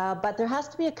 But there has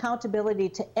to be accountability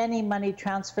to any money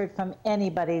transferred from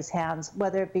anybody's hands,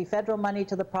 whether it be federal money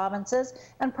to the provinces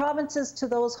and provinces to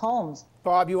those homes.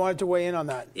 Bob, you wanted to weigh in on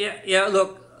that? Yeah.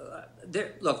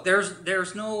 Look,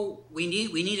 there's no. We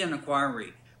need an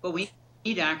inquiry, but we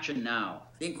need action now.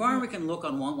 The inquiry can look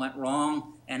on what went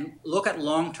wrong and look at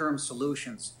long-term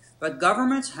solutions, but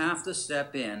governments have to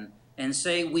step in and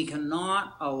say we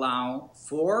cannot allow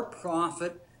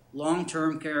for-profit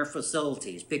long-term care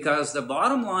facilities, because the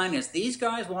bottom line is these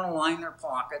guys want to line their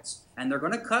pockets and they're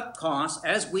going to cut costs,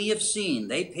 as we have seen.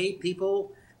 They pay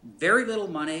people very little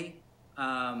money,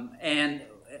 and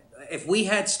if we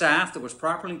had staff that was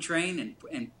properly trained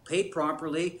and paid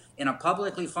properly in a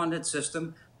publicly funded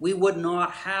system, we would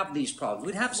not have these problems.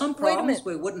 We'd have some problems,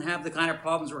 but we wouldn't have the kind of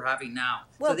problems we're having now.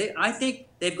 Well, so I think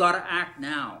they've got to act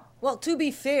now. Well, to be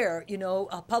fair,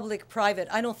 public-private,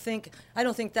 I don't think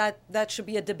that should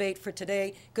be a debate for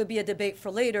today. Could be a debate for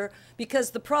later,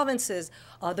 because the provinces,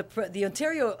 the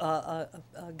Ontario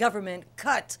government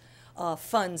cut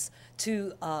funds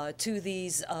to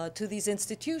these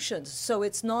institutions. So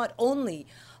it's not only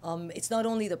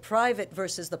the private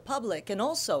versus the public, and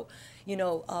also,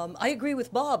 I agree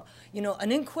with Bob.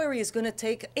 An inquiry is going to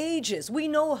take ages. We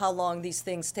know how long these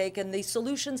things take, and the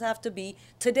solutions have to be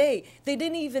today. They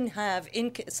didn't even have,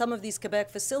 in some of these Quebec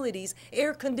facilities,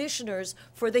 air conditioners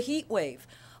for the heat wave.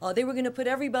 They were going to put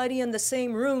everybody in the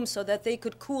same room so that they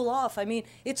could cool off. I mean,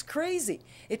 it's crazy.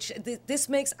 This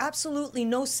makes absolutely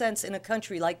no sense in a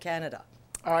country like Canada.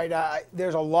 All right,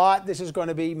 there's a lot. This is going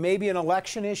to be maybe an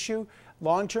election issue.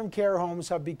 Long-term care homes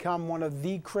have become one of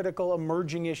the critical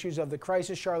emerging issues of the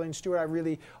crisis. Charlene Stewart, I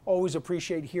really always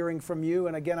appreciate hearing from you.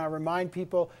 And again, I remind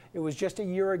people, it was just a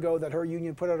year ago that her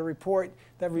union put out a report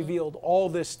that revealed all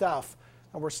this stuff,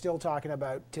 and we're still talking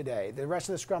about today. The rest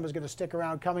of the scrum is going to stick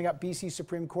around. Coming up, BC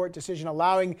Supreme Court decision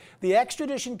allowing the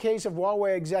extradition case of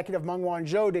Huawei executive Meng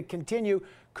Wanzhou to continue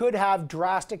could have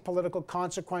drastic political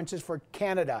consequences for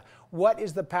Canada. What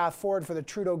is the path forward for the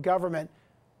Trudeau government?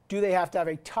 Do they have to have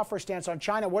a tougher stance on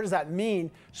China? What does that mean?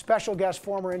 Special guest,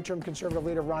 former interim Conservative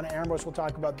leader Rona Ambrose will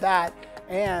talk about that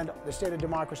and the state of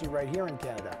democracy right here in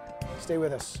Canada. Stay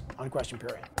with us on Question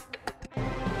Period.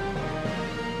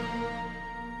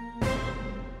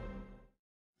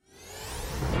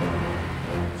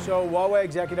 So Huawei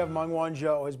executive Meng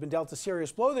Wanzhou has been dealt a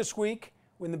serious blow this week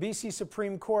when the BC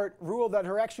Supreme Court ruled that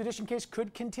her extradition case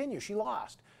could continue. She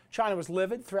lost. China was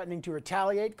livid, threatening to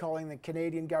retaliate, calling the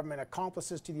Canadian government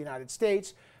accomplices to the United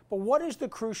States. But what does the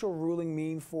crucial ruling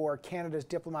mean for Canada's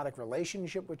diplomatic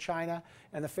relationship with China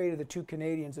and the fate of the two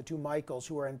Canadians, the two Michaels,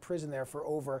 who are in prison there for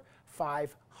over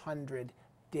 500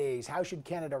 days? How should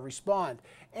Canada respond?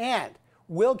 And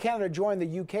will Canada join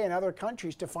the UK and other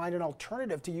countries to find an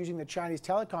alternative to using the Chinese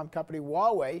telecom company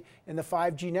Huawei in the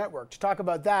 5G network? To talk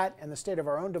about that and the state of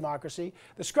our own democracy,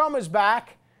 the Scrum is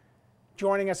back.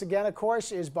 Joining us again, of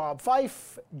course, is Bob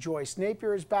Fife. Joyce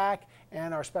Napier is back.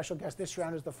 And our special guest this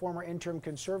round is the former interim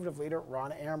Conservative leader,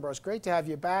 Rona Ambrose. Great to have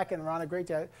you back. And Rona, great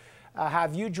to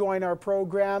have you join our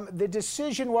program. The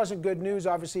decision wasn't good news,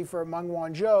 obviously, for Meng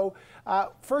Wanzhou.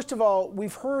 First of all,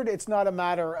 we've heard it's not a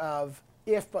matter of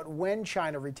if, but when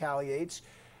China retaliates.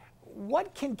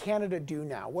 What can Canada do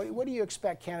now? What do you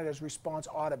expect Canada's response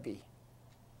ought to be?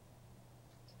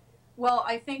 Well,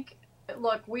 I think,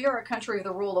 look, we are a country of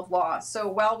the rule of law. So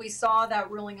while we saw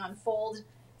that ruling unfold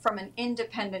from an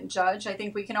independent judge, I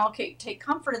think we can all take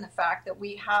comfort in the fact that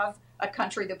we have a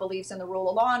country that believes in the rule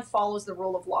of law and follows the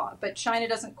rule of law. But China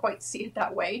doesn't quite see it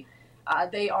that way.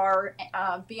 They are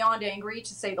beyond angry,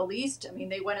 to say the least. I mean,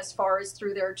 they went as far as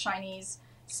through their Chinese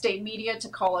state media to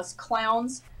call us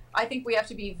clowns. I think we have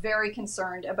to be very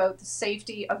concerned about the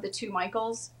safety of the two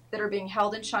Michaels that are being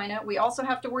held in China. We also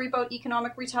have to worry about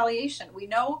economic retaliation. We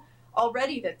know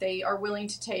already that they are willing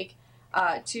to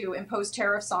to impose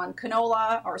tariffs on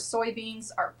canola, our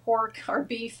soybeans, our pork, our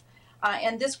beef.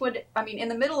 And this would, I mean, in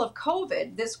the middle of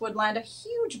COVID, this would land a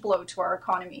huge blow to our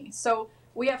economy. So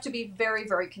we have to be very,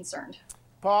 very concerned.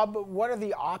 Bob, what are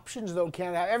the options, though,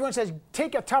 Canada? Everyone says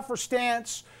take a tougher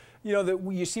stance. You know,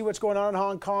 that you see what's going on in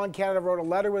Hong Kong. Canada wrote a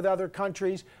letter with other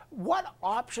countries. What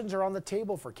options are on the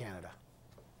table for Canada?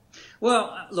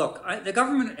 Well, look, the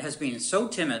government has been so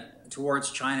timid towards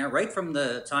China right from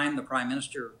the time the Prime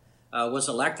Minister was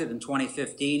elected in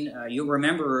 2015. You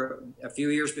remember a few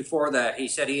years before that, he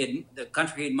said the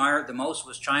country he admired the most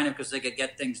was China because they could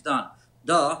get things done.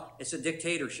 Duh, it's a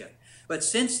dictatorship. But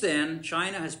since then,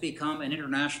 China has become an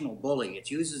international bully.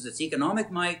 It uses its economic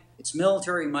might, its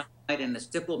military might, and its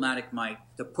diplomatic might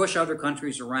to push other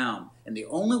countries around. And the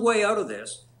only way out of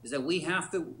this is that we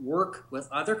have to work with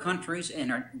other countries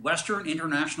in our Western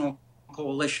international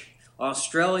coalition.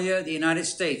 Australia, the United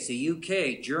States, the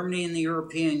UK, Germany, and the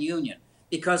European Union,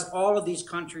 because all of these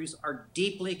countries are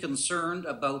deeply concerned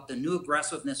about the new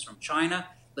aggressiveness from China.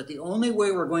 But the only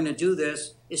way we're going to do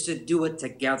this is to do it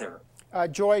together.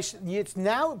 Joyce, it's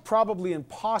now probably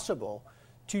impossible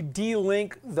to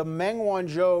de-link the Meng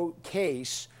Wanzhou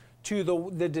case to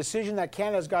the decision that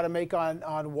Canada's got to make on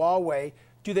Huawei.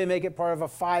 Do they make it part of a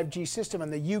 5G system?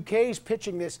 And the UK is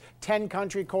pitching this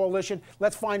 10-country coalition.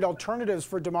 Let's find alternatives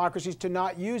for democracies to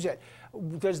not use it.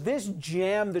 Does this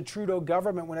jam the Trudeau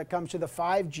government when it comes to the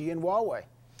 5G and Huawei?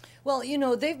 Well, you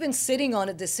know, they've been sitting on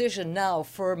a decision now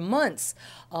for months,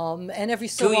 and every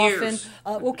so often,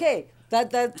 okay,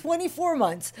 that 24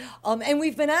 months, and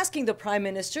we've been asking the Prime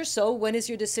Minister, so when is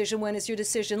your decision, when is your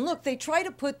decision? Look, they try to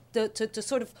put to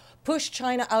sort of push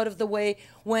China out of the way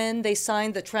when they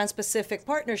signed the Trans-Pacific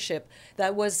Partnership.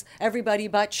 That was everybody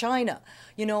but China.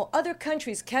 You know, other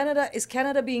countries, is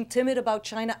Canada being timid about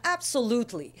China?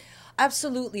 Absolutely.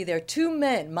 Absolutely. There are two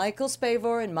men, Michael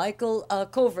Spavor and Michael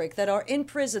Kovrig, that are in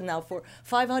prison now for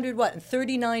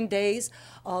 539 days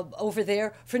over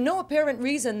there for no apparent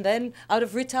reason. Then, out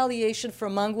of retaliation for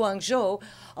Meng Wanzhou,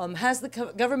 has the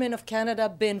government of Canada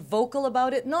been vocal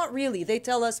about it? Not really. They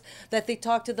tell us that they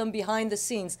talk to them behind the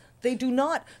scenes. They do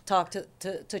not talk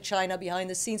to China behind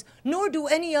the scenes, nor do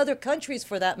any other countries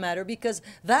for that matter, because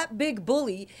that big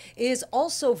bully is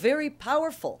also very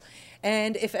powerful.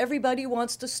 And if everybody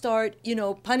wants to start, you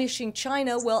know, punishing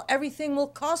China, well, everything will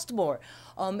cost more.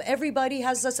 Everybody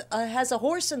has a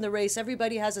horse in the race.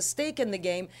 Everybody has a stake in the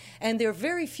game. And there are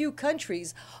very few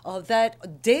countries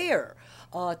that dare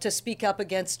to speak up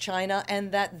against China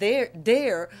and that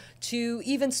dare to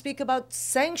even speak about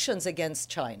sanctions against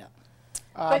China.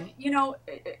 But, you know,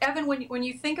 Evan, when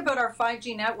you think about our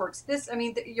 5G networks,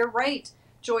 you're right,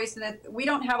 Joyce, that we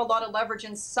don't have a lot of leverage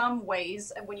in some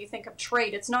ways. And when you think of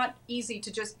trade, it's not easy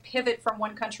to just pivot from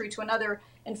one country to another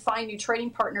and find new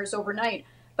trading partners overnight.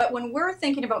 But when we're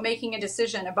thinking about making a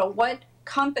decision about what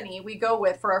company we go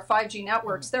with for our 5G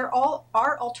networks, there all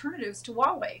are alternatives to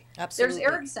Huawei. Absolutely.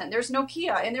 There's Ericsson, there's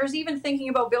Nokia, and there's even thinking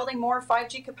about building more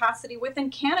 5G capacity within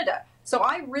Canada. So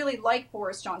I really like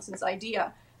Boris Johnson's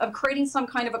idea of creating some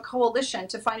kind of a coalition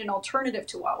to find an alternative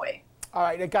to Huawei. All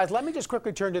right, guys, let me just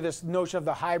quickly turn to this notion of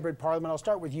the hybrid parliament. I'll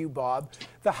start with you, Bob.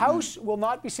 The House will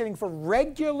not be sitting for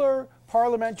regular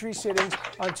parliamentary sittings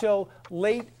until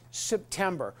late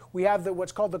September. We have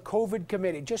what's called the COVID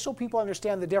committee, just so people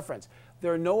understand the difference.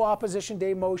 There are no opposition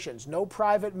day motions, no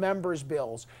private members'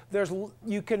 bills.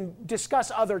 You can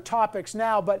discuss other topics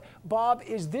now, but Bob,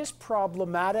 is this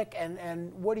problematic?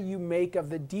 And what do you make of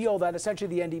the deal that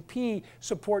essentially the NDP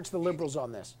supports the Liberals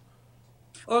on this?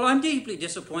 Well, I'm deeply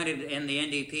disappointed in the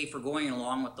NDP for going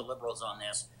along with the Liberals on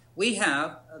this. We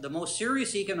have the most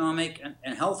serious economic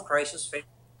and health crisis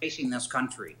facing this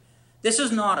country. This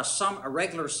is not a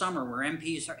regular summer where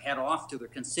MPs head off to their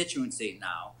constituency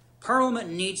now. Parliament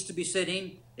needs to be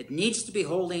sitting. It needs to be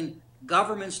holding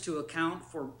governments to account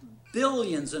for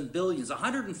billions and billions,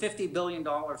 $150 billion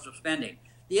of spending.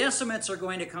 The estimates are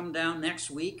going to come down next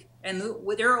week, and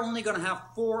they're only going to have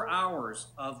 4 hours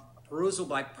of perusal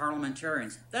by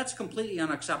parliamentarians. That's completely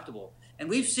unacceptable. And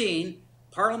we've seen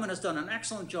Parliament has done an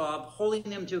excellent job holding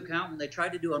them to account when they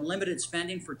tried to do unlimited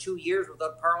spending for 2 years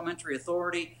without parliamentary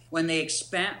authority, when they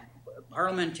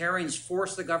parliamentarians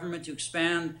force the government to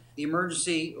expand the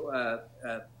emergency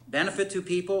benefit to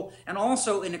people, and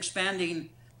also in expanding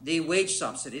the wage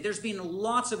subsidy. There's been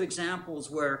lots of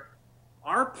examples where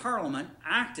our parliament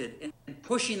acted in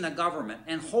pushing the government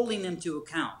and holding them to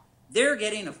account. They're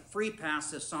getting a free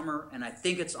pass this summer, and I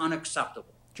think it's unacceptable.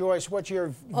 Joyce, what's your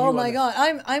view Oh my on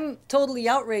God, I'm totally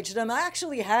outraged. I'm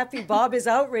actually happy Bob is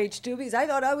outraged too, because I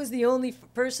thought I was the only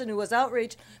person who was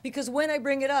outraged. Because when I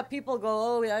bring it up, people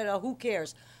go, "Oh, yeah, who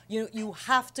cares?" You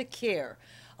have to care.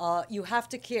 You have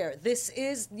to care. This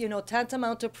is,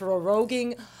 tantamount to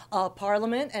proroguing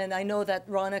Parliament, and I know that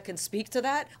Rana can speak to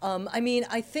that.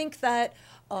 I think that.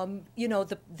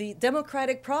 The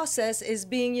democratic process is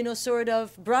being, sort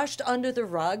of brushed under the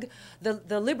rug.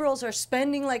 The Liberals are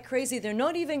spending like crazy. They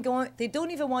don't even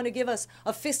want to give us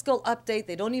a fiscal update.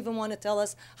 They don't even want to tell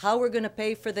us how we're going to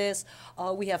pay for this.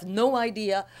 We have no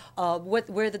idea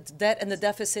where the debt and the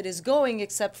deficit is going,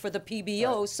 except for the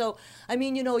PBO. Right. So,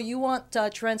 you want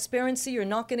transparency. You're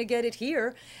not going to get it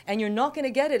here, and you're not going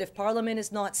to get it if Parliament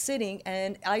is not sitting.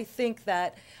 And I think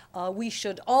that we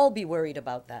should all be worried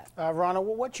about that. Rana,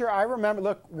 I remember,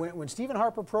 look, when Stephen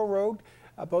Harper prorogued,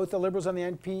 both the Liberals and the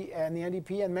NP and the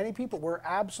NDP and many people were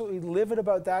absolutely livid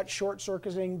about that,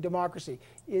 short-circuiting democracy.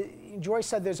 Joyce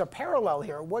said there's a parallel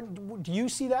here. Do you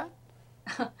see that?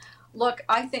 Look,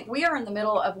 I think we are in the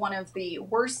middle of one of the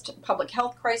worst public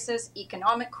health crisis,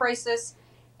 economic crisis,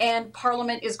 and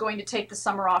Parliament is going to take the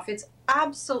summer off. It's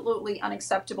absolutely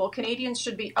unacceptable. Canadians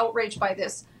should be outraged by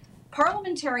this.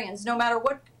 Parliamentarians, no matter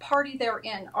what party they're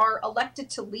in, are elected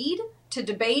to lead, to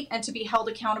debate, and to be held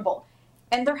accountable.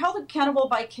 And they're held accountable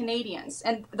by Canadians.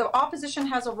 And the opposition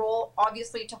has a role,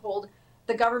 obviously, to hold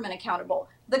the government accountable.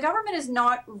 The government is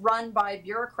not run by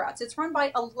bureaucrats. It's run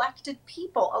by elected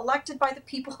people, elected by the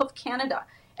people of Canada.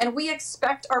 And we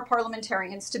expect our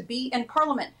parliamentarians to be in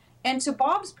Parliament. And to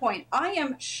Bob's point, I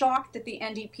am shocked that the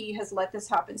NDP has let this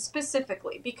happen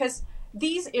specifically, because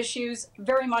these issues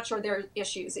very much are their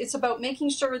issues. It's about making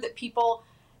sure that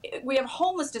we have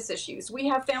homelessness issues, we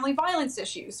have family violence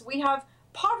issues, we have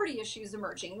poverty issues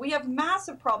emerging, we have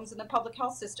massive problems in the public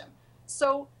health system.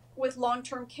 So with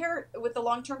long-term care, with the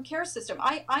long-term care system,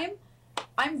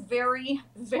 I'm very,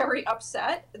 very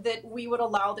upset that we would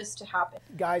allow this to happen.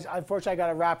 Guys, unfortunately, I got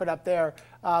to wrap it up there.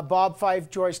 Bob Fife,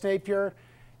 Joyce Napier,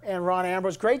 and Ron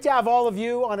Ambrose. Great to have all of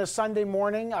you on a Sunday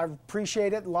morning. I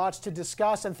appreciate it. Lots to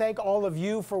discuss. And thank all of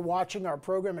you for watching our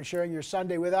program and sharing your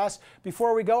Sunday with us.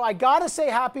 Before we go, I got to say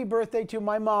happy birthday to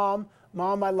my mom.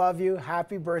 Mom, I love you.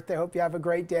 Happy birthday. Hope you have a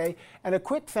great day. And a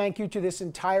quick thank you to this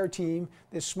entire team,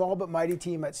 this small but mighty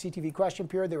team at CTV Question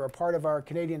Period. They were a part of our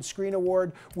Canadian Screen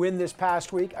Award win this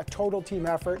past week, a total team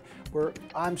effort where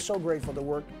I'm so grateful to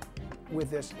work with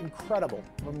this incredible,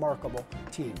 remarkable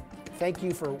team. Thank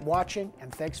you for watching,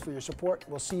 and thanks for your support.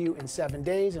 We'll see you in 7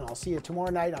 days, and I'll see you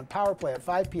tomorrow night on Power Play at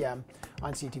 5 p.m.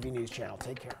 on CTV News Channel.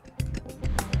 Take care.